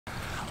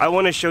I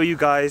want to show you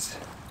guys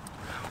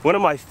one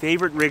of my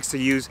favorite rigs to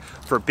use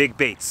for big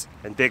baits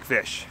and big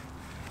fish.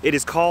 It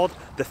is called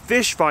the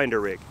Fish Finder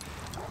rig.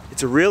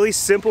 It's a really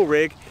simple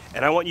rig,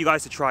 and I want you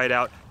guys to try it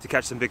out to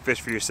catch some big fish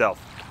for yourself.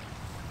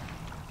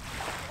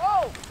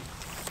 Oh!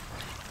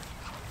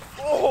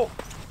 Oh!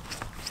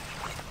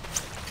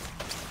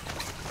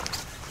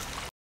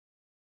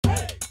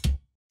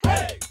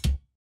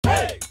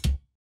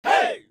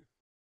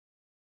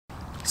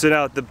 So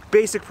now the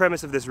basic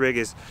premise of this rig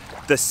is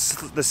the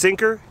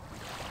sinker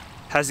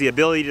has the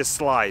ability to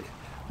slide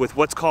with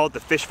what's called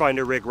the Fish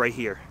Finder rig right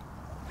here.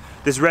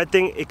 This red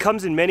thing, it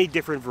comes in many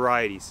different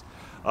varieties.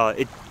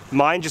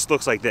 Mine just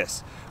looks like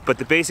this, but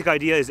the basic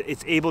idea is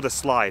it's able to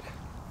slide.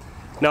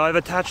 Now I've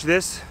attached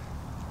this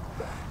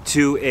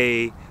to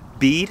a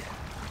bead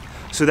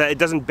so that it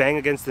doesn't bang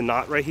against the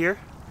knot right here,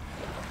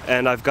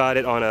 and I've got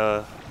it on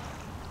a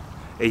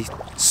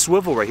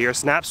swivel right here, a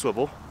snap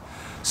swivel,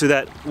 so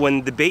that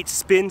when the bait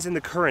spins in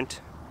the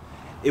current,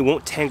 it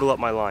won't tangle up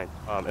my line.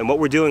 And what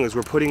we're doing is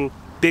we're putting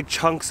big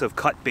chunks of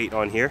cut bait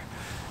on here,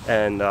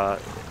 and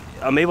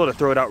I'm able to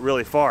throw it out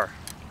really far.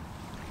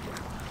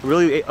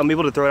 I'm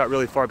able to throw it out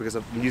really far because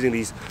I'm using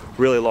these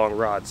really long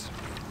rods.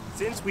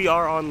 Since we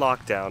are on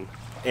lockdown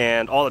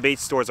and all the bait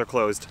stores are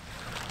closed,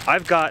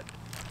 I've got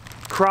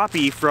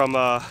crappie from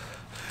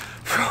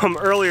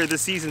earlier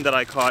this season that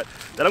I caught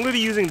that I'm going to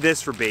be using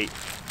this for bait.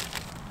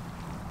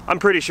 I'm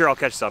pretty sure I'll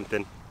catch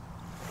something.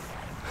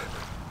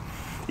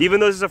 Even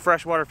though this is a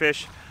freshwater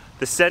fish,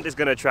 the scent is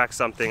going to attract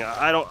something.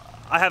 I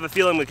have a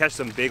feeling we'll catch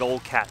some big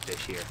old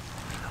catfish here.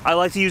 I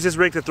like to use this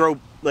rig to throw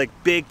like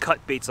big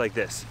cut baits like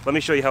this. Let me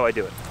show you how I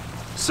do it.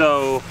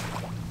 So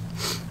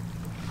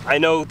I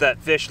know that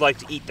fish like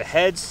to eat the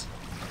head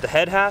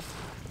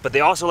half, but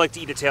they also like to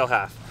eat the tail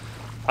half.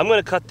 I'm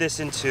going to cut this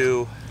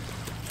into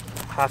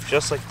half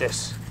just like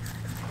this.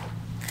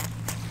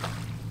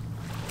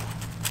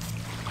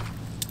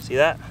 See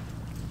that?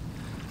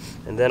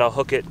 And then I'll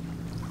hook it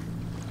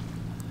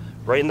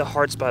right in the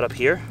hard spot up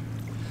here,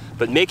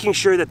 but making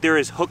sure that there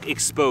is hook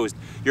exposed.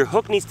 Your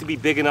hook needs to be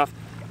big enough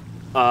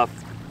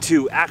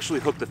to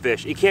actually hook the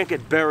fish. It can't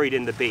get buried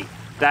in the bait.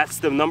 That's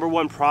the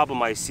 #1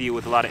 problem I see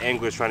with a lot of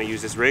anglers trying to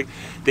use this rig.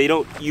 They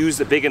don't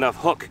use a big enough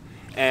hook,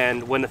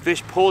 and when the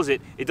fish pulls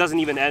it, it doesn't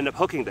even end up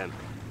hooking them.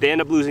 They end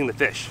up losing the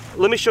fish.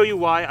 Let me show you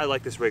why I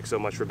like this rig so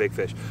much for big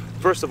fish.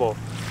 First of all,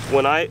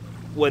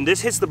 when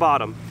this hits the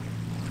bottom,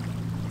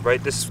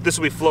 right, this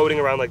will be floating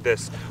around like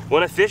this.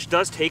 When a fish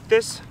does take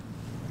this,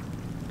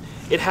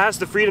 it has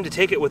the freedom to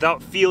take it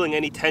without feeling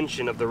any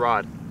tension of the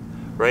rod,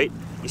 right?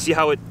 You see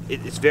how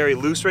it's very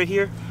loose right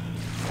here?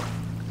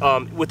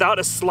 Without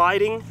a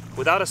sliding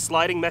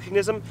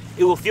mechanism,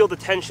 it will feel the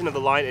tension of the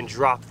line and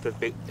drop the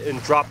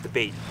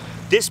bait.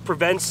 This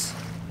prevents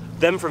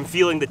them from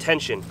feeling the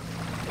tension.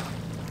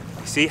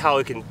 You see how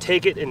it can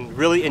take it and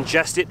really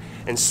ingest it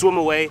and swim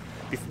away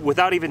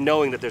without even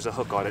knowing that there's a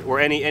hook on it or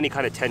any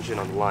kind of tension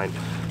on the line.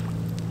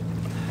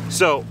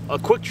 So a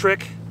quick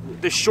trick: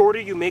 the shorter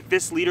you make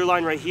this leader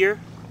line right here,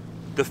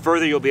 the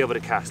further you'll be able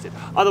to cast it.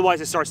 Otherwise,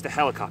 it starts to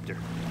helicopter.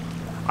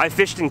 I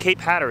fished in Cape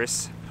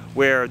Hatteras,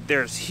 where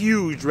there's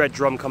huge red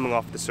drum coming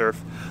off the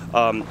surf,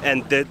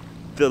 and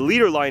the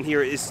leader line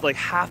here is like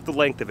half the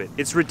length of it.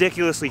 It's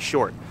ridiculously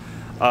short.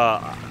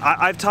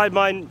 I've tied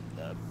mine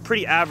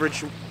pretty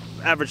average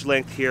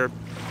length here,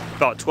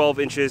 about 12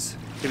 inches,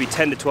 maybe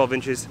 10 to 12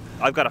 inches.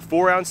 I've got a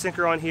 4-ounce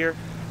sinker on here,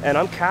 and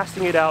I'm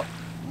casting it out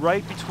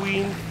right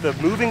between the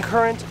moving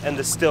current and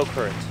the still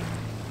current.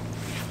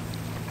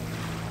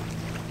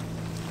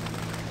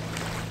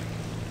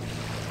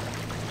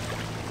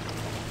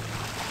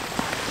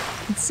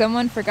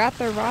 Someone forgot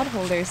their rod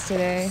holders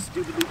today.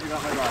 Stupidly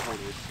forgot my rod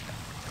holders.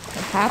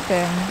 It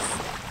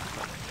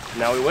happens.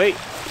 Now we wait.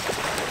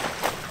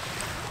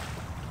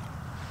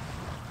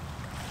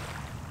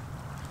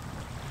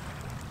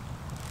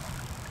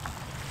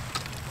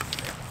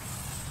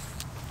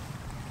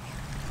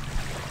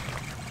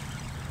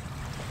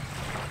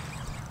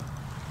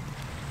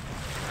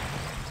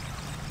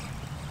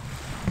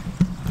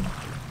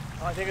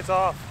 Oh, I think it's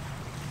off.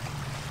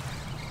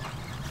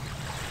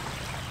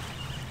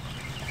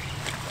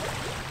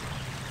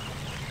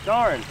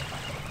 Darn.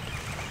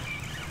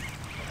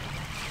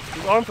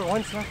 He's on for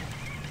 1 second.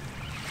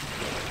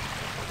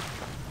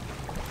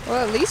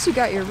 Well, at least you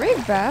got your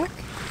rig back.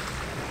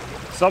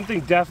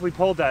 Something definitely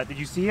pulled that. Did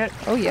you see it?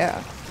 Oh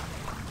yeah.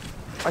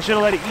 I should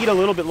have let it eat a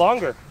little bit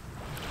longer.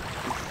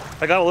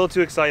 I got a little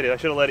too excited. I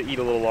should have let it eat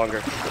a little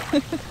longer.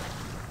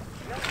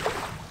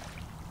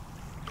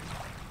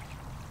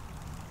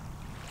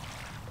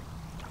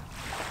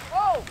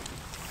 Oh!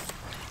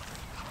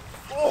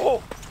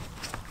 Oh!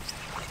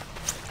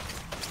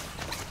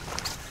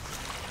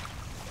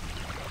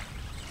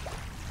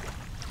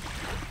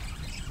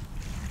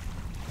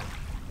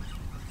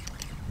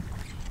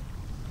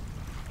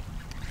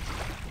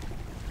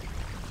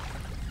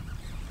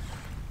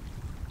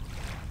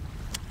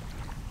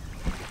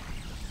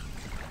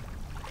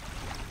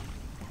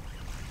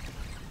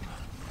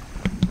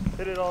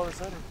 Hit it all of a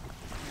sudden.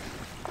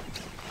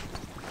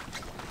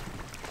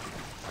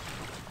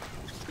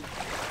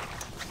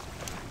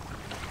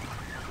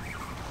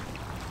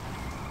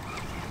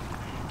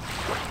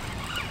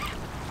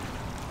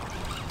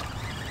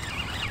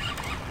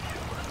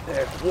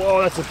 Okay.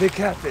 Whoa, that's a big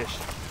catfish.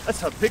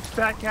 That's a big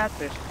fat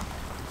catfish.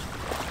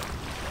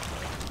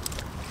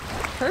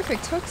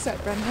 Perfect hook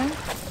set, Brendan.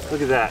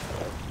 Look at that.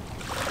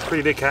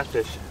 Pretty big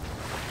catfish.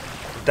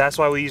 That's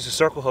why we use a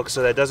circle hook,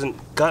 so that it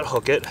doesn't gut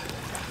hook it.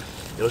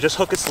 It'll just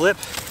hook its lip.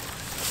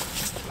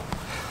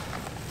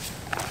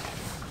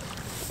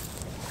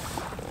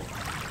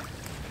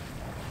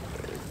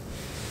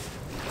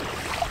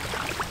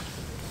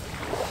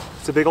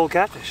 It's a big old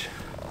catfish.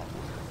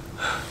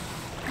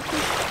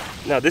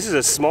 Now this is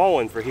a small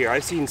one for here.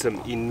 I've seen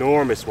some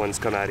enormous ones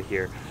come out of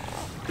here.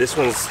 This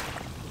one's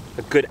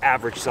a good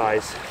average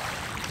size.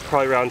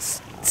 Probably around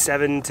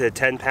 7 to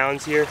 10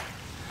 pounds here.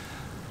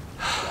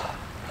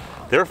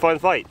 They're a fun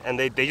fight, and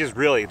they just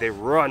really, they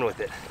run with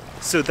it.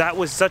 So that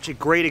was such a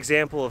great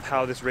example of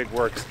how this rig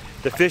works.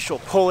 The fish will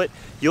pull it,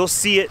 you'll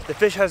see it, the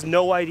fish has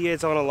no idea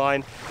it's on a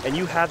line, and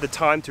you have the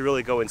time to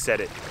really go and set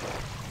it.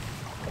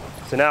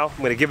 So now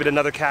I'm gonna give it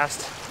another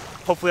cast.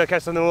 Hopefully I'll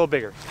catch something a little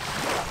bigger.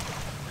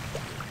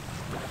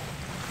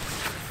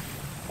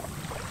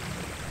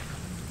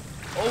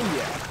 Oh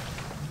yeah.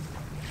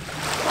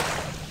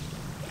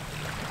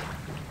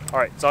 All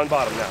right, it's on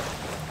bottom now.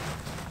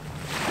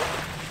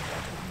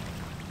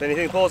 If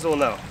anything pulls, it will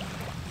know.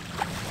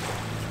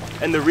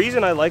 And the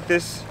reason I like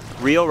this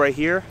reel right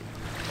here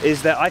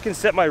is that I can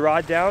set my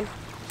rod down.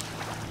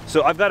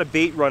 So I've got a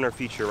bait runner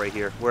feature right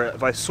here, where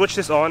if I switch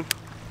this on,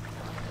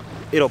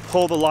 it'll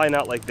pull the line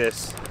out like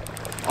this.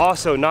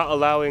 Also not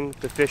allowing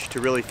the fish to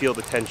really feel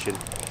the tension.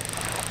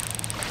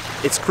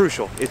 It's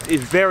crucial. It's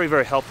very,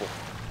 very helpful.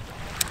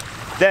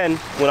 Then,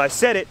 when I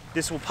set it,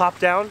 this will pop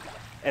down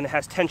and it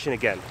has tension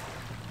again.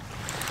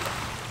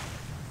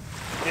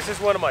 This is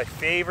one of my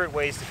favorite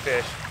ways to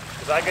fish,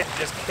 because I get to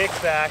just kick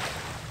back,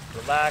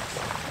 relax,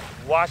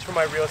 watch for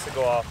my reels to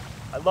go off.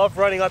 I love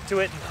running up to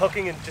it and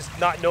hooking and just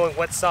not knowing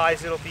what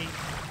size it'll be.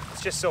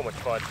 It's just so much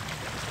fun.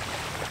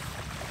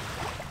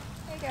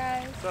 Hey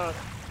guys. So,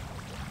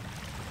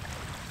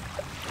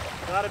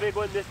 not a big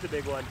one, missed a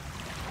big one.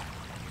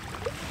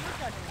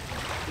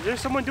 Is there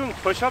someone doing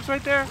push-ups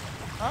right there?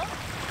 Huh?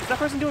 Is that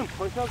person doing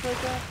push-ups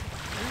right there?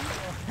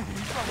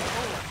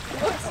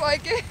 Looks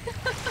like it.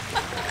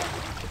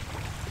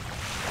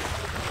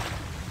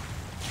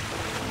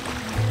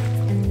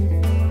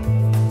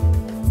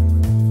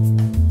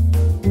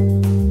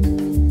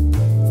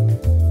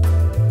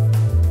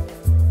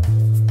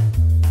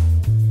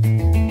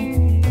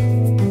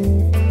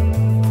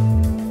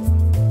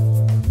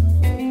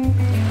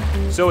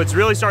 So it's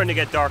really starting to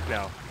get dark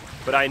now,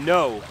 but I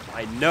know,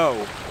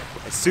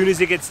 as soon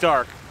as it gets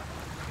dark,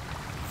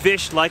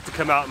 fish like to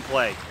come out and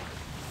play.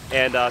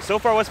 And so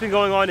far what's been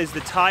going on is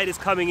the tide is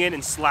coming in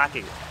and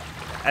slacking.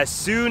 As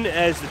soon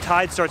as the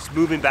tide starts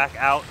moving back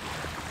out,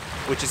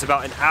 which is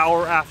about an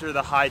hour after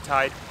the high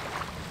tide,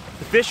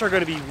 the fish are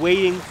going to be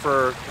waiting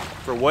for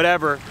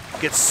whatever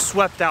gets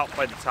swept out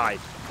by the tide.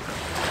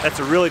 That's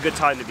a really good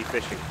time to be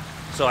fishing.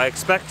 So I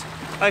expect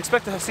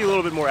to see a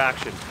little bit more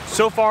action.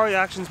 So far the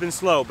action's been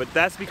slow, but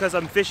that's because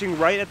I'm fishing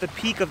right at the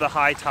peak of the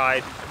high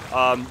tide.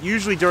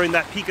 Usually during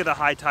that peak of the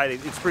high tide,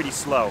 it's pretty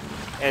slow.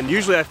 And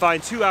usually I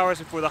find 2 hours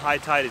before the high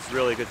tide is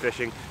really good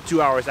fishing.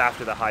 2 hours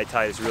after the high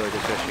tide is really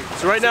good fishing.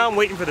 So right now I'm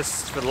waiting for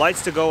the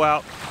lights to go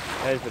out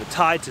and for the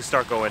tide to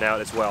start going out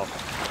as well.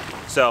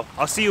 So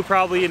I'll see you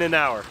probably in an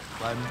hour.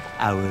 1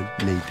 hour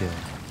later.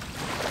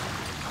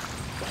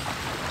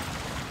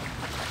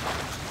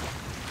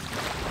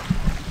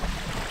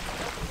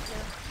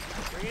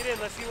 Bring it in,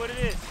 let's see what it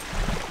is.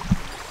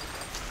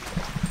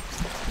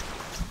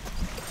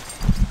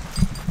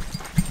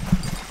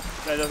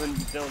 That doesn't,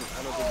 I don't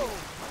think it...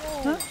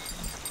 Huh?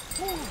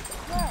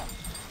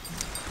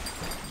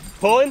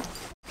 Pulling?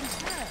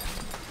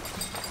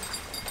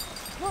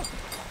 Look,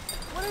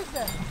 what is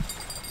that?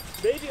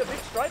 Maybe a big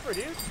striper,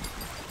 dude.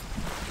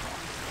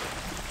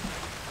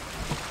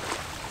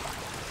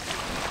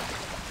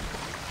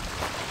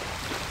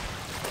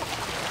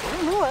 I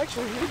don't know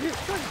actually. Maybe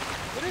it's good.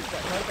 What is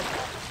that? Like a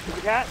cat? Is it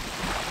a cat? I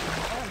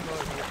have no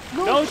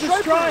idea. No, it's a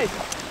stripe.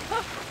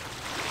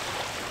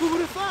 Who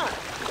would have thought?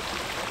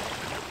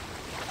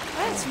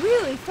 That's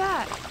really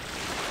fat.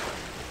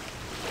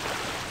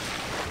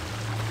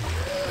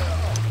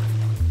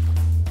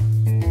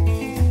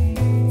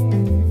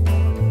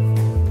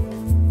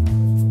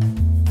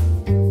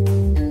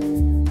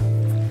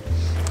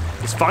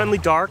 It's finally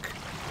dark,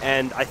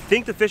 and I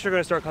think the fish are going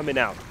to start coming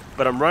out.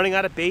 But I'm running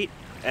out of bait,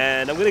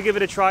 and I'm going to give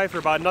it a try for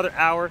about another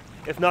hour.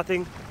 If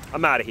nothing,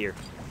 I'm out of here.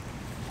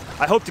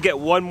 I hope to get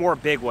one more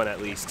big one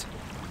at least.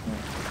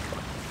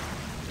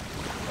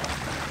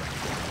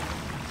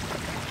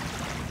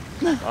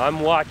 I'm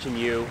watching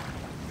you.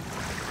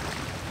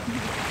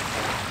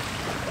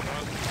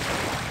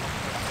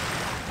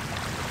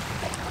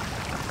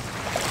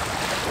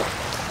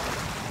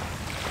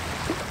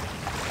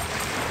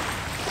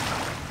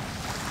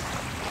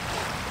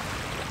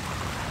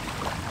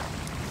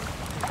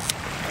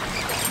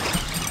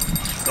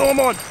 Oh, I'm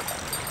on.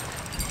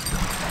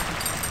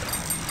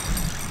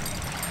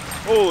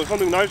 Oh,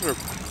 something nicer.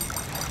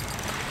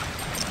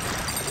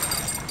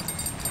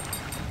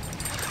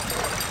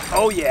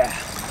 Oh yeah.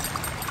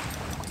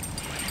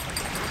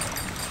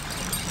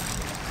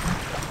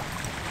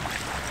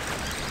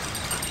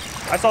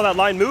 I saw that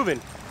line moving.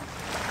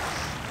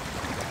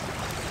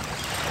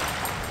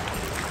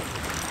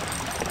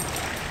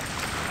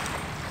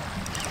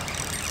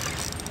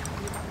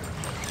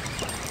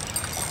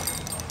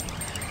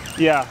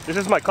 Yeah, this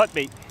is my cut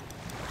bait.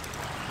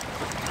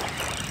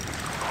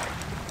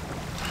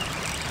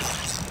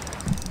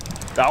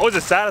 That was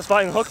a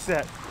satisfying hook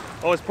set.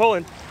 Oh, it's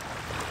pulling.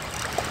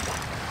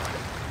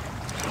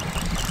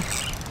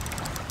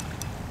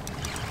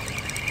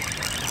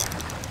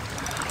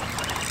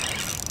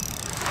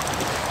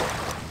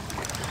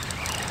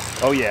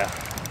 Oh yeah.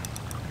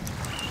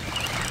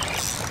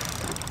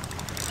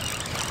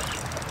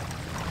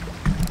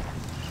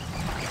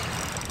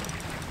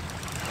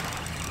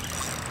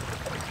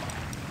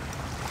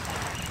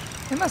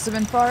 It must have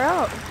been far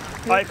out.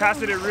 I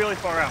casted it really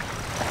far out.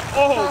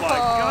 Oh my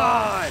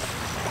God.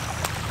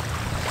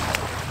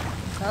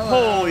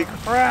 Hello. Holy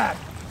crap.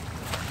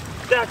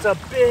 That's a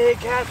big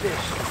catfish.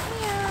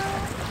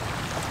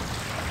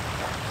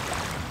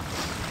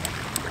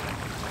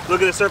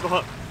 Look at the circle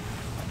hook.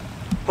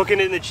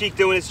 Hooking it in the cheek,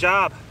 doing its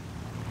job.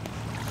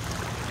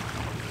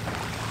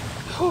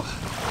 Whew.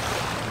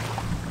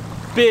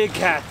 Big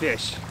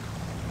catfish.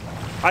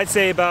 I'd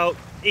say about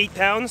 8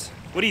 pounds.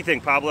 What do you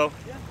think, Pablo?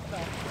 Yeah,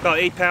 About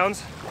 8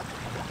 pounds.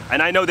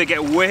 And I know they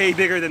get way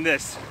bigger than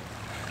this.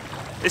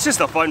 It's just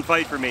a fun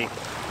fight for me.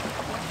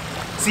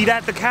 See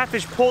that? The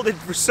catfish pulled it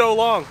for so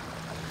long.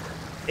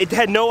 It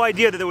had no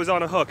idea that it was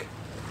on a hook.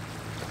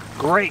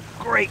 Great,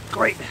 great,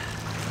 great.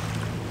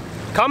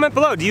 Comment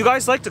below, do you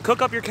guys like to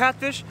cook up your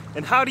catfish?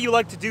 And how do you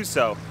like to do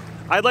so?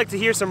 I'd like to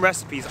hear some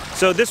recipes.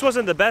 So this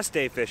wasn't the best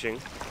day fishing,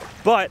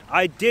 but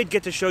I did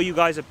get to show you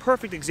guys a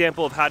perfect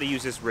example of how to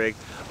use this rig.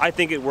 I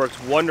think it works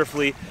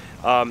wonderfully.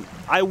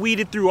 I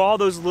weeded through all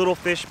those little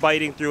fish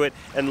biting through it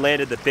and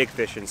landed the big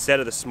fish instead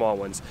of the small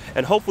ones.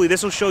 And hopefully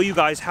this will show you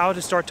guys how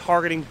to start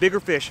targeting bigger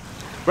fish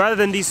rather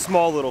than these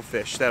small little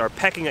fish that are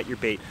pecking at your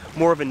bait,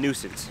 more of a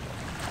nuisance.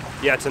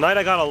 Yeah, tonight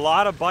I got a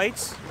lot of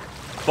bites,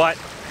 but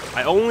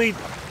I only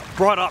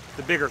brought up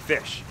the bigger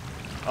fish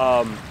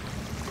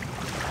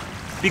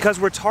because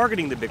we're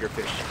targeting the bigger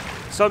fish.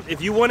 So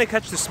if you want to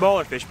catch the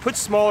smaller fish, put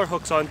smaller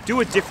hooks on,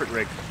 do a different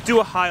rig, do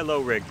a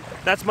high-low rig.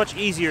 That's much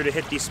easier to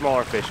hit these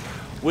smaller fish.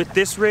 With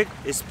this rig,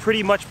 it's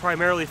pretty much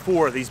primarily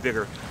for these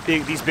bigger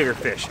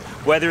fish,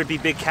 whether it be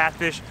big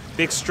catfish,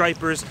 big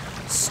stripers,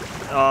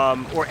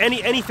 or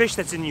any fish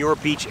that's in your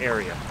beach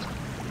area.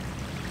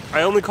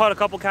 I only caught a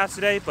couple cats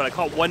today, but I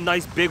caught one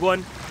nice big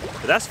one.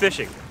 But that's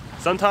fishing.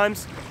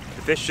 Sometimes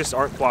the fish just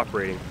aren't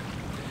cooperating.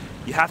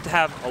 You have to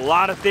have a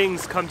lot of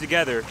things come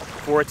together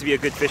for it to be a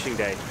good fishing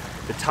day.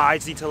 The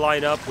tides need to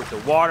line up with the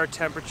water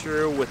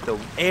temperature, with the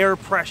air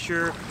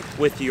pressure,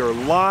 with your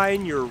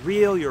line, your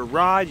reel, your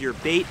rod, your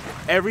bait.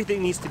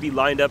 Everything needs to be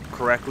lined up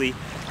correctly,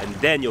 and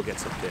then you'll get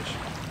some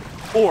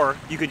fish. Or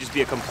you could just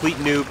be a complete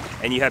noob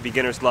and you have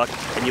beginner's luck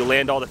and you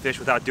land all the fish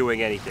without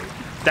doing anything.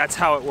 That's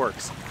how it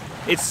works.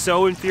 It's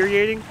so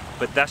infuriating,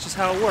 but that's just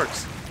how it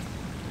works.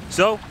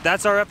 So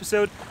that's our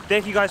episode.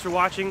 Thank you guys for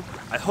watching.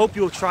 I hope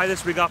you'll try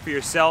this rig out for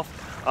yourself.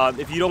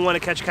 If you don't want to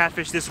catch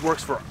catfish, this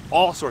works for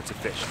all sorts of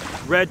fish.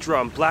 Red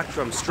drum, black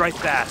drum,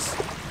 striped bass,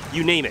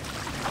 you name it.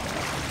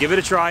 Give it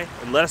a try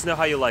and let us know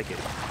how you like it.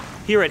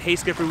 Here at Hey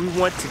Skipper, we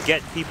want to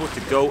get people to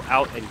go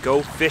out and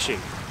go fishing.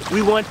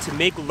 We want to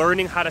make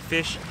learning how to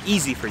fish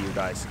easy for you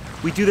guys.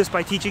 We do this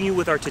by teaching you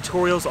with our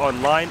tutorials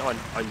online on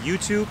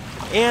YouTube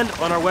and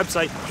on our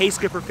website,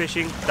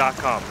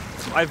 heyskipperfishing.com.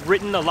 I've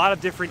written a lot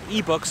of different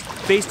ebooks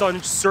based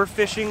on surf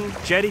fishing,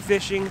 jetty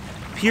fishing,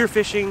 pier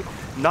fishing,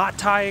 knot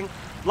tying,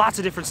 lots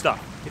of different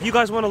stuff. If you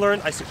guys want to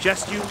learn, I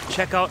suggest you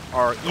check out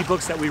our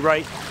ebooks that we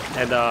write.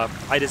 And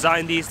I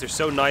designed these, they're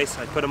so nice.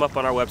 I put them up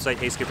on our website,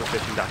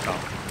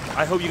 heyskipperfishing.com.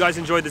 I hope you guys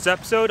enjoyed this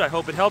episode. I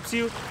hope it helps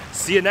you.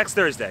 See you next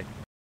Thursday.